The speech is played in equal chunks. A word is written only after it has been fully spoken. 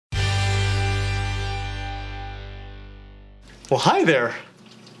Well, hi there.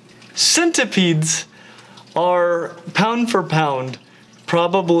 Centipedes are, pound for pound,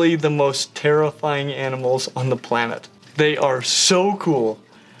 probably the most terrifying animals on the planet. They are so cool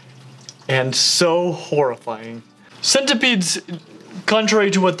and so horrifying. Centipedes,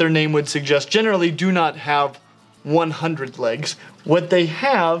 contrary to what their name would suggest, generally do not have 100 legs. What they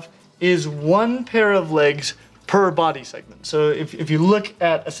have is one pair of legs per body segment. So if you look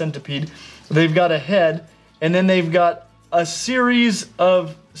at a centipede, they've got a head, and then they've got a series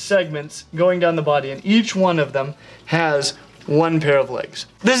of segments going down the body, and each one of them has one pair of legs.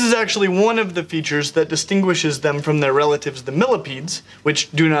 This is actually one of the features that distinguishes them from their relatives, the millipedes, which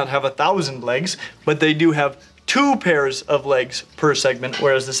do not have 1,000 legs, but they do have 2 pairs of legs per segment,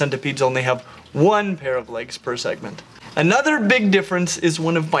 whereas the centipedes only have 1 pair of legs per segment. Another big difference is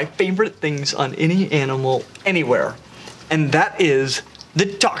one of my favorite things on any animal anywhere, and that is the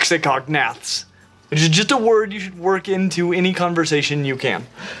toxicognaths, which is just a word you should work into any conversation you can.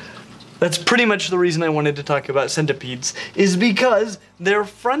 That's pretty much the reason I wanted to talk about centipedes, is because their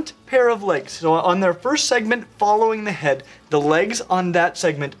front pair of legs, so on their first segment following the head, the legs on that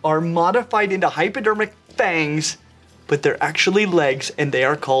segment are modified into hypodermic fangs, but they're actually legs, and they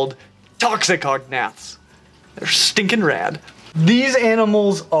are called toxicognaths. They're stinking rad. These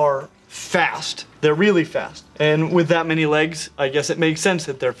animals are fast. They're really fast. And with that many legs, I guess it makes sense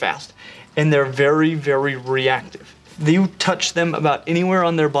that they're fast. And they're very, very reactive. If you touch them about anywhere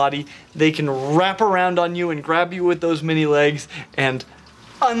on their body, they can wrap around on you and grab you with those many legs and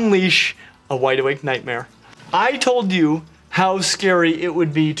unleash a wide-awake nightmare. I told you how scary it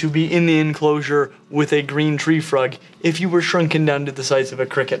would be to be in the enclosure with a green tree frog if you were shrunken down to the size of a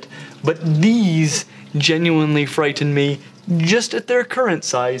cricket. But these genuinely frighten me just at their current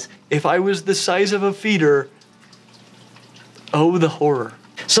size. If I was the size of a feeder, oh, the horror.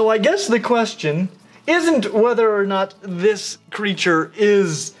 So I guess the question isn't whether or not this creature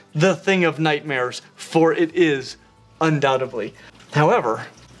is the thing of nightmares, for it is, undoubtedly. However,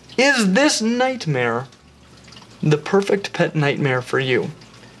 is this nightmare the perfect pet nightmare for you?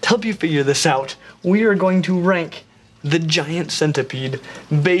 To help you figure this out, we are going to rank the giant centipede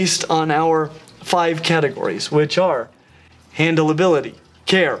based on our 5 categories, which are handleability,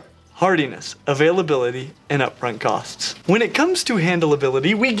 care, hardiness, availability, and upfront costs. When it comes to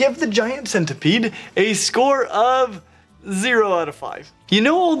handleability, we give the giant centipede a score of 0 out of 5. You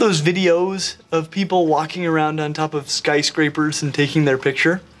know all those videos of people walking around on top of skyscrapers and taking their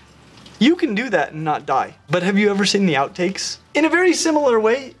picture? You can do that and not die. But have you ever seen the outtakes? In a very similar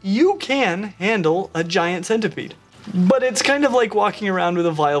way, you can handle a giant centipede. But it's kind of like walking around with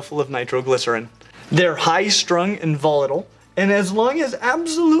a vial full of nitroglycerin. They're high-strung and volatile, and as long as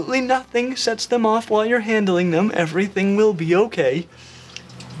absolutely nothing sets them off while you're handling them, everything will be okay.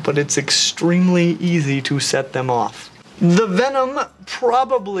 But it's extremely easy to set them off. The venom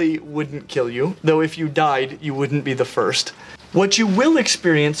probably wouldn't kill you, though if you died, you wouldn't be the first. What you will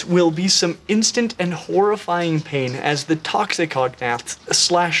experience will be some instant and horrifying pain as the toxicognaths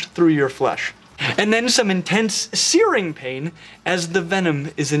slash through your flesh. And then some intense searing pain as the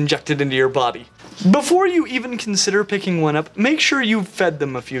venom is injected into your body. Before you even consider picking one up, make sure you've fed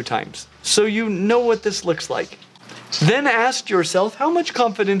them a few times, so you know what this looks like. Then ask yourself how much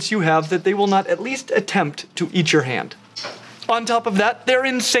confidence you have that they will not at least attempt to eat your hand. On top of that, they're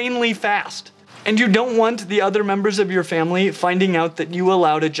insanely fast. And you don't want the other members of your family finding out that you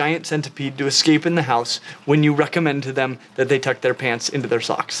allowed a giant centipede to escape in the house when you recommend to them that they tuck their pants into their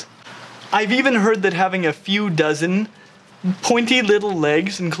socks. I've even heard that having a few dozen pointy little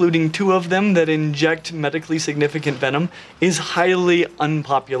legs, including 2 of them that inject medically significant venom, is highly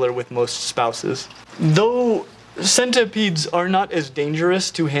unpopular with most spouses. Though centipedes are not as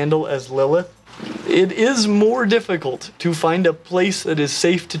dangerous to handle as Lilith, it is more difficult to find a place that is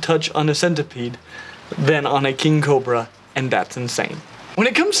safe to touch on a centipede than on a king cobra, and that's insane. When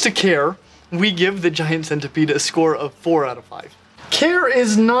it comes to care, we give the giant centipede a score of 4 out of 5. Care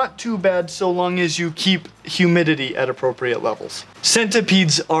is not too bad so long as you keep humidity at appropriate levels.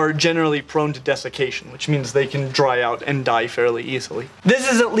 Centipedes are generally prone to desiccation, which means they can dry out and die fairly easily. This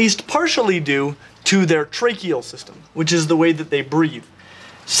is at least partially due to their tracheal system, which is the way that they breathe.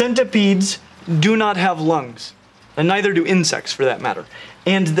 Centipedes do not have lungs, and neither do insects for that matter,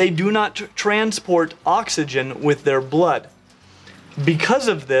 and they do not transport oxygen with their blood. Because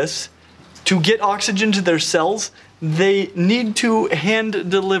of this, to get oxygen to their cells, they need to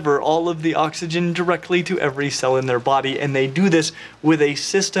hand deliver all of the oxygen directly to every cell in their body, and they do this with a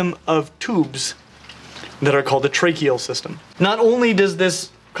system of tubes that are called the tracheal system. Not only does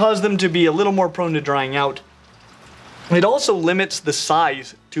this cause them to be a little more prone to drying out, it also limits the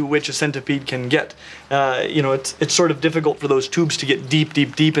size to which a centipede can get. You know, it's sort of difficult for those tubes to get deep,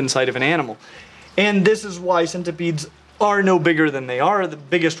 deep, deep inside of an animal. And this is why centipedes are no bigger than they are. The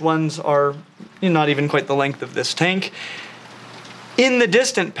biggest ones are not even quite the length of this tank. In the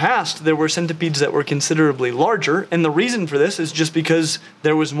distant past, there were centipedes that were considerably larger, and the reason for this is just because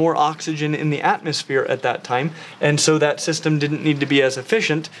there was more oxygen in the atmosphere at that time, and so that system didn't need to be as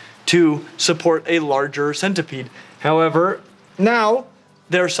efficient to support a larger centipede. However, now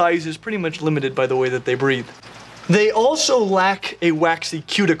their size is pretty much limited by the way that they breathe. They also lack a waxy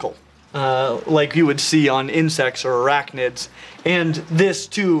cuticle, like you would see on insects or arachnids, and this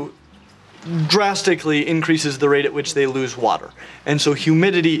too drastically increases the rate at which they lose water. And so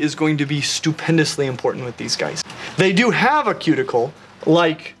humidity is going to be stupendously important with these guys. They do have a cuticle,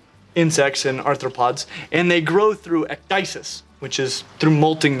 like insects and arthropods, and they grow through ecdysis, which is through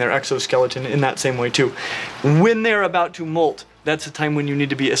molting their exoskeleton in that same way too. When they're about to molt, that's a time when you need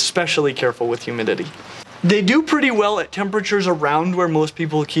to be especially careful with humidity. They do pretty well at temperatures around where most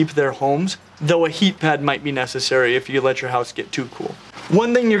people keep their homes, though a heat pad might be necessary if you let your house get too cool.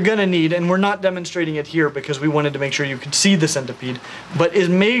 One thing you're gonna need, and we're not demonstrating it here because we wanted to make sure you could see the centipede, but is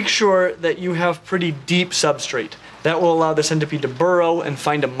make sure that you have pretty deep substrate. That will allow the centipede to burrow and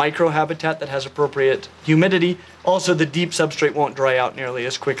find a microhabitat that has appropriate humidity. Also, the deep substrate won't dry out nearly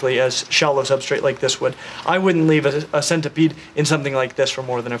as quickly as shallow substrate like this would. I wouldn't leave a centipede in something like this for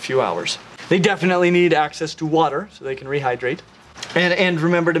more than a few hours. They definitely need access to water so they can rehydrate. And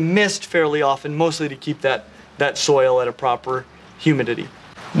remember to mist fairly often, mostly to keep that soil at a proper humidity.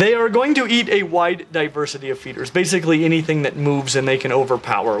 They are going to eat a wide diversity of feeders, basically anything that moves and they can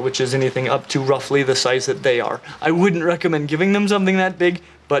overpower, which is anything up to roughly the size that they are. I wouldn't recommend giving them something that big,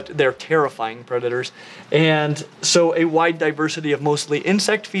 but they're terrifying predators. And so a wide diversity of mostly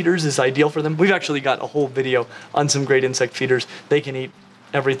insect feeders is ideal for them. We've actually got a whole video on some great insect feeders. They can eat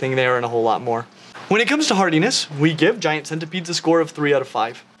everything there and a whole lot more. When it comes to hardiness, we give giant centipedes a score of 3 out of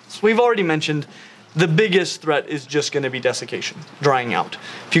 5. So we've already mentioned the biggest threat is just going to be desiccation, drying out.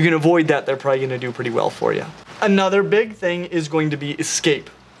 If you can avoid that, they're probably going to do pretty well for you. Another big thing is going to be escape.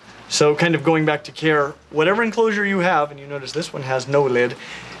 So kind of going back to care, whatever enclosure you have, and you notice this one has no lid,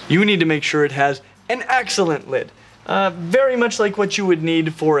 you need to make sure it has an excellent lid. Very much like what you would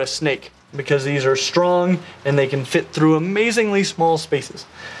need for a snake, because these are strong and they can fit through amazingly small spaces.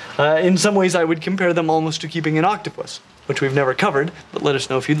 In some ways, I would compare them almost to keeping an octopus, which we've never covered, but let us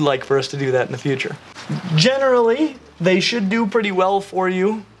know if you'd like for us to do that in the future. Generally, they should do pretty well for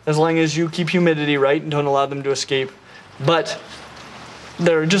you, as long as you keep humidity right and don't allow them to escape. But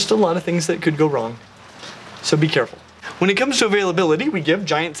there are just a lot of things that could go wrong, so be careful. When it comes to availability, we give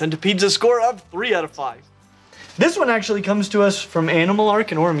giant centipedes a score of 3 out of 5. This one actually comes to us from Animal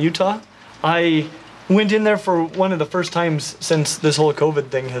Ark in Orem, Utah. I went in there for one of the first times since this whole COVID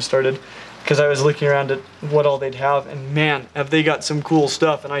thing has started, because I was looking around at what all they'd have, and man, have they got some cool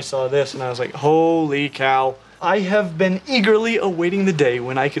stuff. And I saw this and I was like, holy cow. I have been eagerly awaiting the day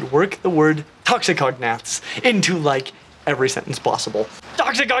when I could work the word toxicognaths into like every sentence possible.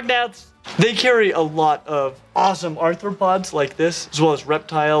 Toxicognaths! They carry a lot of awesome arthropods like this, as well as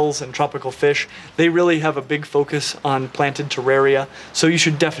reptiles and tropical fish. They really have a big focus on planted terraria, so you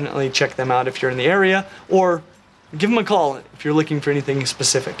should definitely check them out if you're in the area, or give them a call if you're looking for anything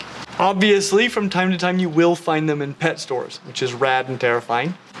specific. Obviously, from time to time you will find them in pet stores, which is rad and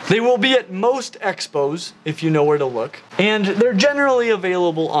terrifying. They will be at most expos if you know where to look, and they're generally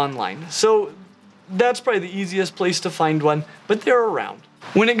available online, so that's probably the easiest place to find one, but they're around.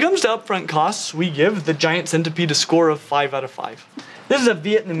 When it comes to upfront costs, we give the giant centipede a score of 5 out of 5. This is a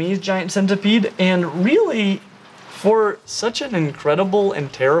Vietnamese giant centipede, and really, for such an incredible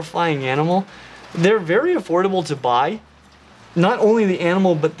and terrifying animal, they're very affordable to buy. Not only the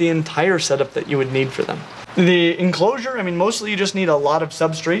animal, but the entire setup that you would need for them. The enclosure, I mean, mostly you just need a lot of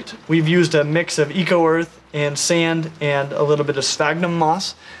substrate. We've used a mix of eco-earth and sand and a little bit of sphagnum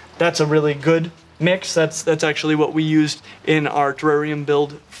moss. That's a really good mix. That's actually what we used in our terrarium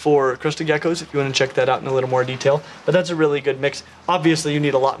build for crested geckos, if you want to check that out in a little more detail. But that's a really good mix. Obviously, you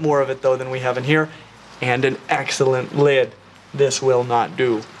need a lot more of it, though, than we have in here, and an excellent lid. This will not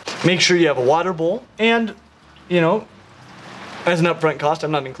do. Make sure you have a water bowl, and, you know, as an upfront cost,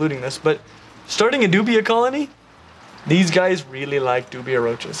 I'm not including this, but starting a dubia colony, these guys really like dubia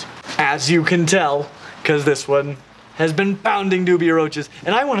roaches. As you can tell, because this one has been pounding dubia roaches,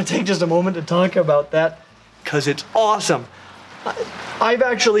 and I want to take just a moment to talk about that, because it's awesome. I've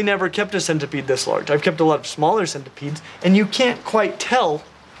actually never kept a centipede this large. I've kept a lot of smaller centipedes, and you can't quite tell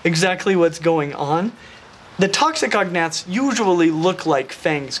exactly what's going on. The toxicognaths usually look like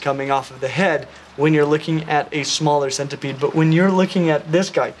fangs coming off of the head, when you're looking at a smaller centipede, but when you're looking at this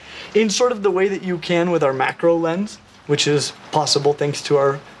guy, in sort of the way that you can with our macro lens, which is possible thanks to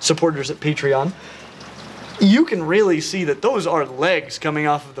our supporters at Patreon, you can really see that those are legs coming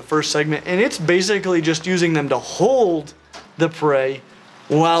off of the first segment, and it's basically just using them to hold the prey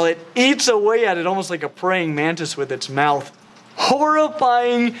while it eats away at it almost like a praying mantis with its mouth.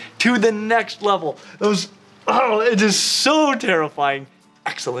 Horrifying to the next level. It is so terrifying.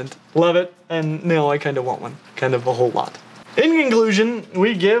 Excellent. Love it. And no, I kind of want one. Kind of a whole lot. In conclusion,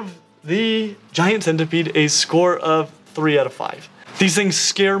 we give the giant centipede a score of 3 out of 5. These things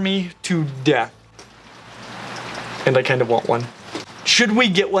scare me to death. And I kind of want one. Should we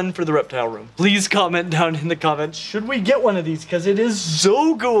get one for the reptile room? Please comment down in the comments. Should we get one of these? Because it is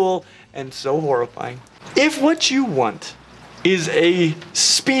so cool and so horrifying. If what you want is a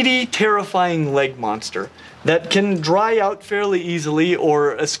speedy, terrifying leg monster that can dry out fairly easily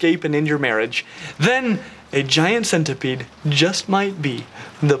or escape and end your marriage, then a giant centipede just might be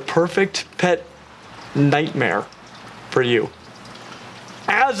the perfect pet nightmare for you.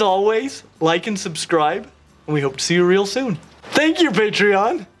 As always, like and subscribe, and we hope to see you real soon. Thank you,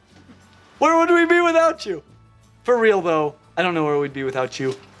 Patreon! Where would we be without you? For real though, I don't know where we'd be without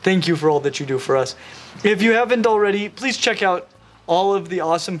you. Thank you for all that you do for us. If you haven't already, please check out all of the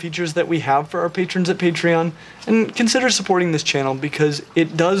awesome features that we have for our patrons at Patreon, and consider supporting this channel because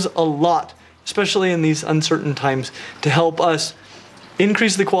it does a lot, especially in these uncertain times, to help us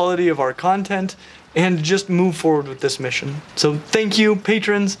increase the quality of our content and just move forward with this mission. So thank you,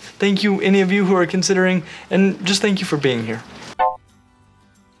 patrons. Thank you, any of you who are considering, and just thank you for being here.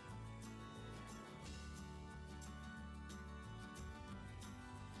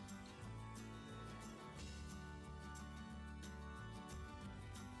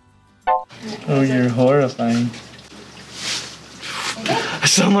 Oh, you're horrifying. I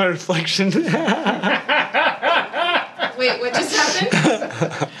saw my reflection. Wait, what just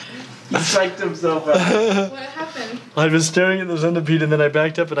happened? He psyched himself out. What happened? I was staring at the centipede and then I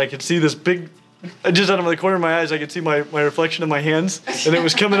backed up and I could see this big, just out of the corner of my eyes, I could see my reflection in my hands and it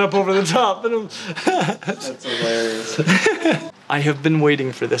was coming up over the top. And That's hilarious. I have been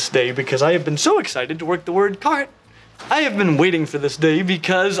waiting for this day because I have been so excited to work the word cart. I have been waiting for this day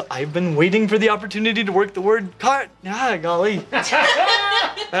because I've been waiting for the opportunity to work the word cart. Ah, golly. That's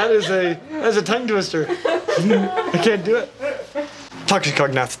a tongue twister. I can't do it.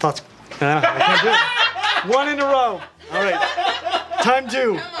 Toxicognaths. I can't do it. One in a row. All right. Time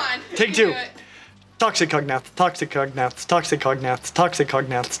 2. Come on. Take 2. Toxicognaths. Toxicognaths. Toxicognaths.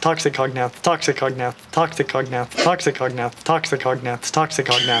 Toxicognaths. Toxicognaths. Toxicognaths. Toxicognaths. Toxicognaths. Toxicognaths.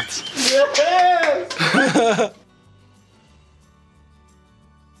 Toxicognaths. Yes!